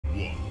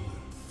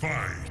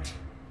Fight.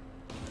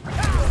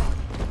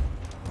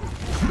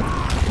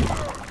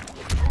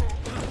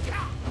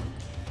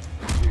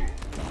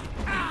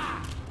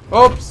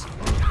 Oops.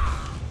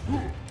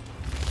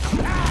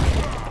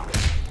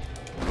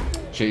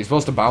 Shit, you're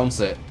supposed to bounce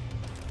it.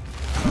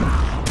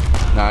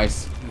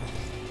 Nice.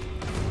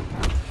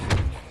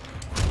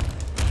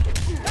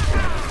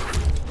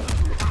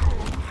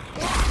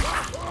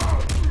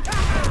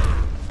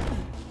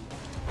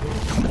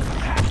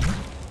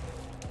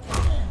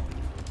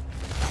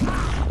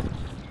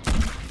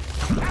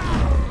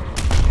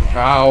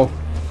 Ow.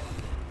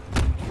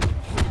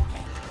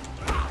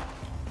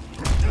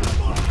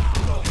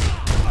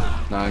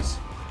 Nice.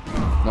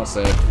 Not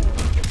safe.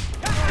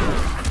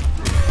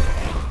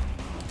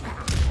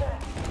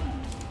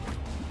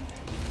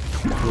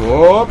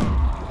 Whoop.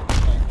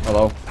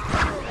 Hello.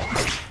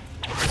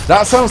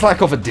 That sounds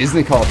like off a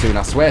Disney cartoon,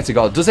 I swear to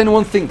God. Does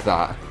anyone think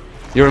that?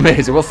 You're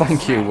amazing. Well,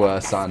 thank you,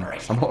 San.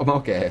 I'm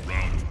okay.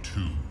 Round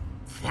 2.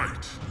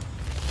 Fight.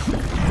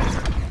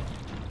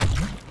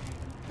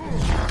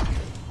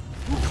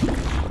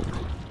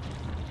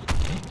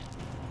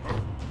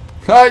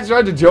 Ah, he's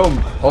trying to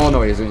jump. Oh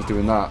no, he isn't. He's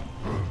doing that.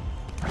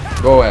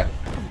 Go away.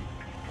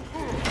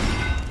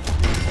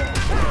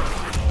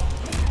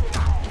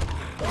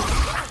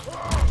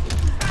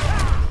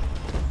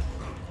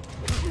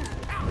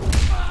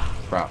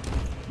 Crap.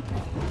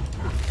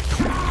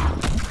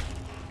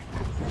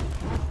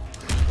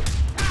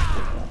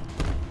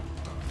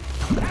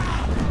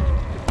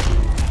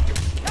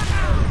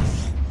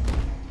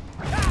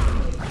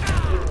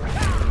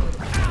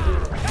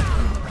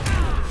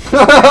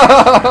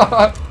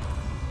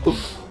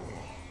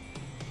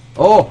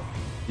 Oh,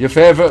 your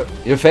favourite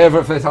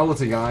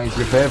fatality, guys.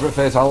 Your favourite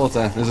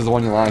fatality. This is the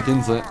one you like,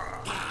 isn't it?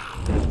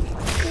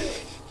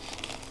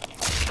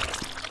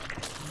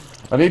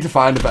 I need to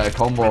find a better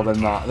combo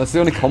than that. That's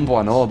the only combo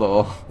I know,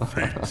 though.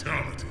 Fatality.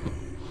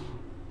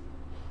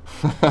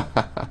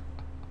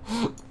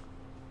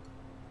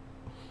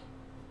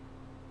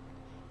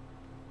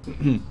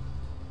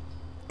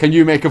 Can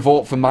you make a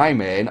vote for my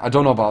main? I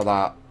don't know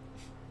about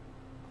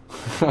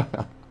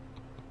that.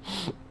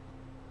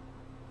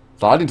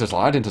 Slide into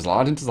slide into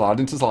slide into slide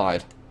into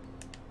slide.